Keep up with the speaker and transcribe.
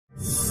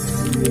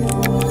Hello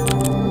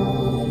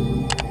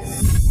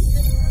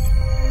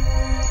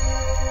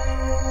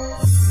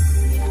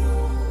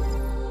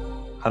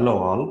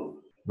all,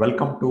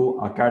 welcome to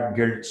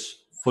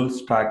Acadgild's full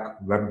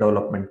stack web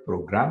development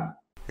program.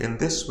 In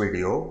this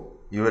video,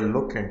 you will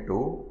look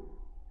into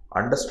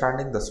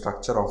understanding the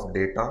structure of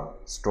data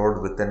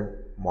stored within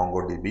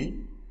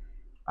MongoDB,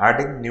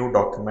 adding new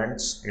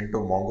documents into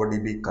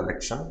MongoDB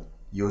collection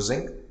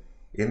using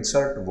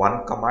insert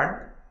one command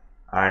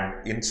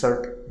and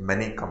insert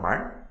many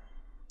command,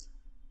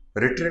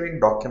 retrieving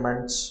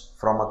documents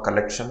from a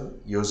collection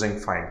using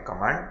find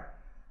command,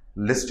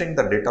 listing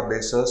the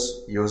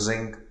databases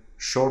using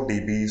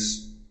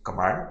showdbs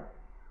command,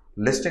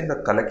 listing the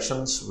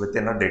collections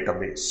within a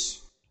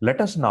database.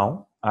 Let us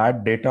now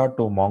add data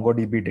to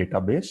MongoDB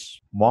database.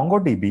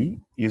 MongoDB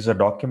is a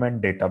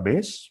document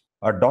database.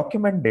 A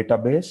document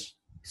database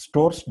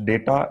stores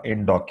data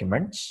in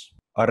documents.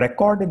 A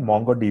record in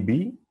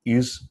MongoDB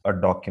is a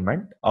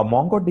document. A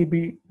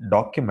MongoDB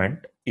document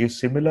is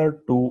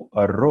similar to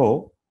a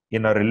row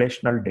in a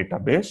relational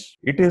database.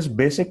 It is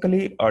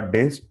basically a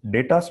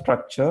data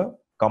structure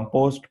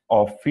composed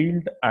of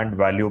field and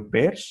value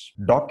pairs.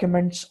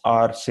 Documents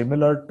are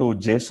similar to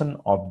JSON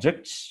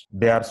objects.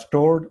 They are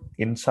stored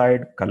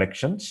inside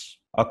collections.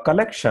 A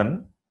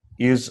collection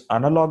is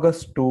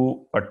analogous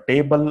to a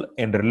table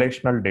in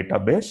relational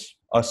database.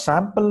 A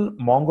sample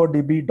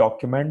MongoDB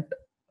document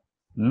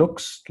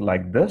looks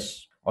like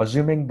this,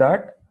 assuming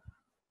that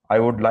I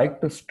would like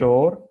to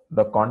store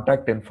the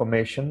contact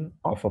information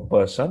of a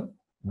person.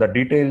 The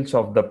details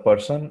of the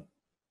person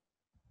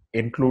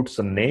includes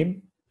the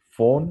name,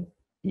 phone,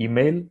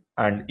 email,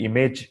 and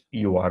image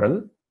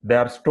URL. They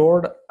are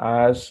stored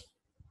as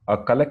a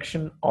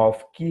collection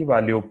of key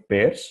value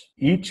pairs.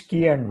 Each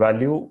key and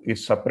value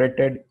is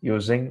separated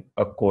using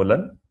a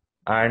colon,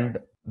 and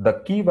the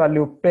key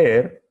value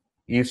pair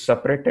is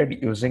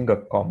separated using a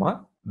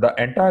comma. The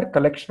entire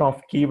collection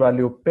of key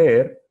value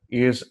pair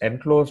is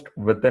enclosed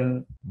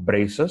within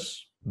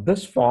braces.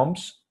 This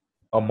forms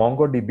a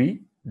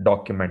MongoDB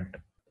document.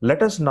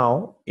 Let us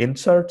now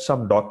insert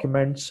some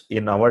documents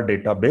in our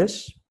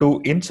database. To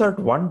insert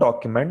one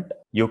document,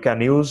 you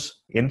can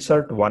use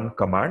insert one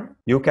command.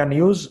 You can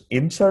use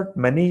insert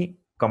many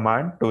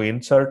command to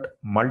insert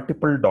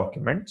multiple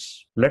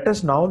documents. Let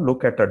us now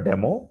look at a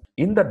demo.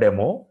 In the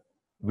demo,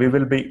 we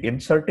will be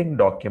inserting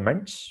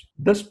documents.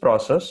 This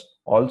process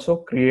also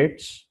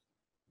creates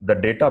the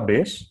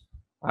database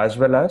as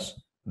well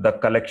as the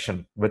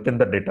collection within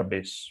the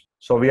database.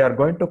 So we are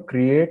going to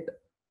create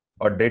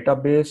a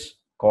database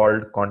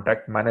called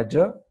Contact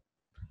Manager,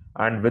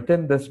 and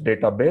within this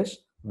database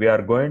we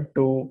are going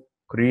to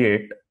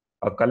create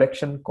a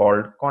collection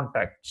called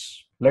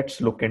contacts.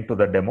 Let's look into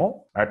the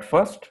demo. At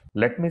first,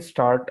 let me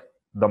start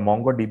the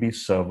MongoDB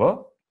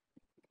server.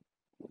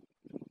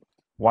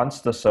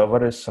 Once the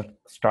server is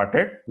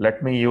started,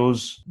 let me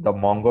use the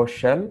Mongo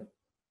shell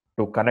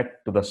to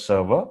connect to the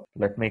server.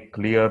 Let me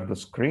clear the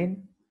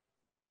screen.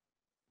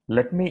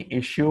 Let me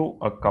issue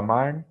a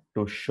command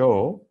to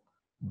show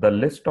the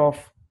list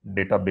of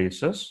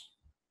databases.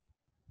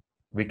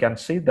 We can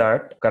see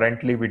that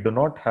currently we do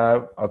not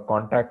have a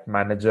contact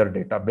manager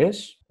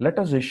database. Let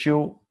us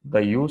issue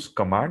the use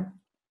command.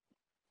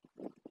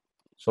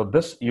 So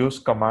this use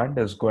command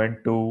is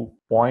going to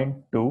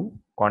point to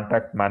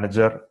contact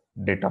manager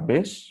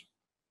database.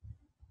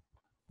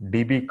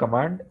 DB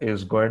command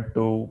is going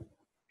to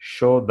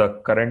show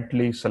the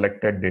currently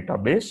selected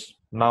database.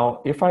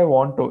 Now, if I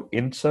want to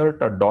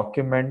insert a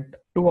document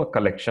to a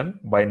collection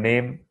by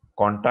name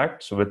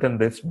contacts within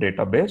this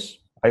database,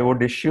 I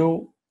would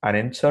issue an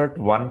insert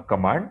one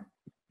command.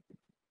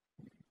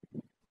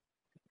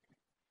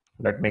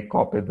 Let me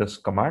copy this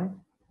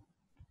command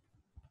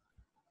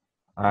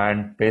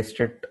and paste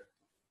it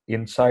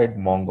inside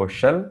Mongo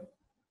shell.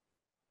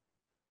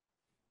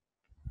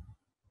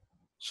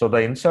 So the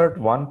insert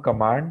one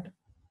command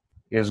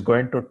is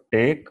going to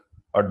take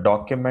a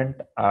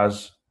document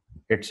as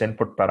its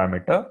input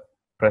parameter.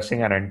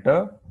 Pressing an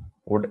enter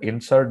would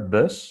insert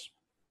this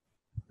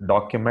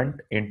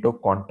document into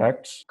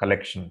contacts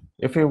collection.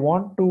 If you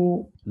want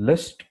to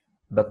list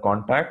the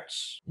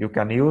contacts, you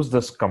can use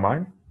this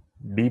command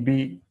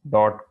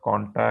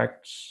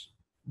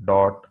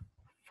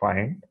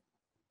db.contacts.find.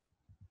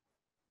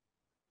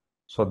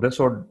 So this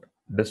would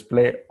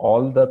display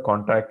all the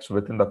contacts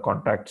within the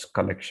contacts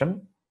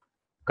collection.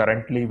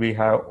 Currently, we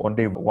have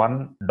only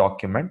one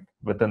document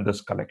within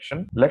this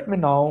collection. Let me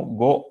now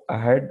go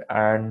ahead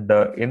and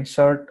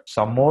insert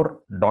some more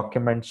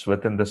documents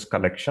within this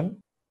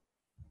collection.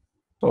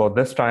 So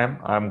this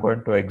time I'm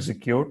going to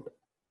execute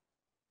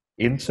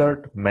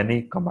insert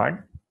many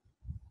command.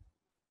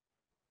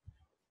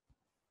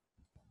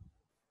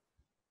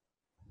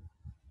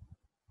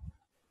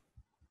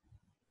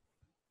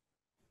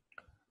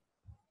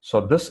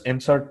 So this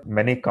insert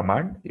many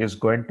command is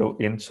going to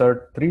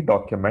insert 3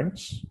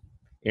 documents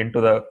into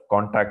the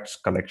contacts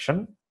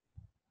collection.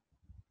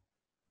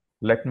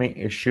 Let me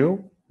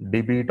issue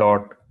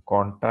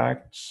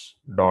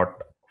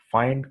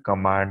db.contacts.find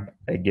command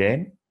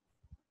again.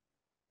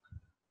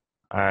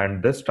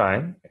 and this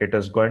time it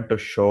is going to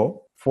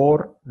show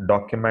 4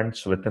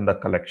 documents within the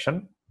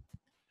collection.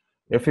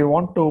 If you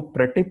want to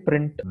pretty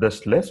print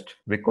this list,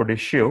 we could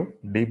issue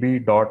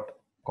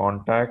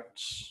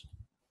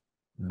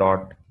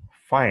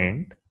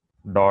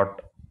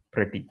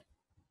db.contacts.find.pretty.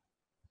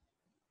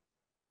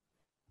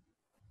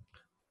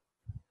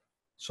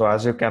 So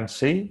as you can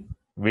see,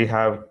 we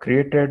have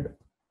created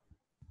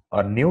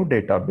a new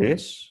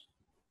database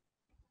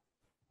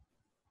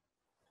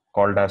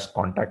called as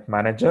Contact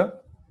Manager.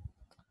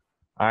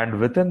 And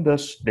within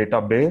this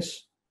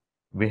database,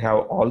 we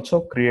have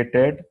also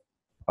created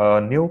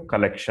a new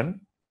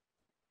collection.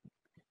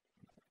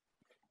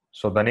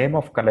 So the name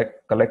of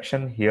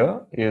collection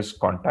here is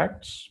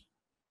Contacts.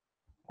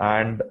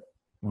 And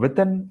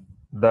within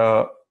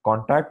the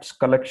Contacts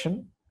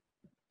collection,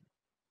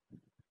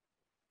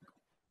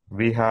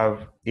 we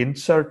have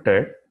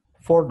inserted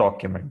 4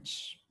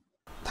 documents.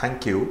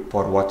 Thank you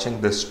for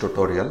watching this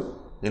tutorial.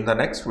 In the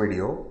next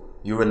video,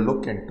 you will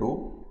look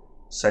into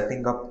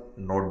setting up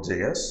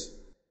Node.js.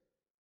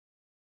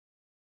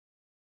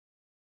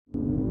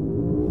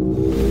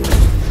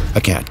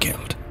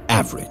 Acadgild.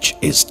 Average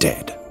is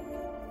dead.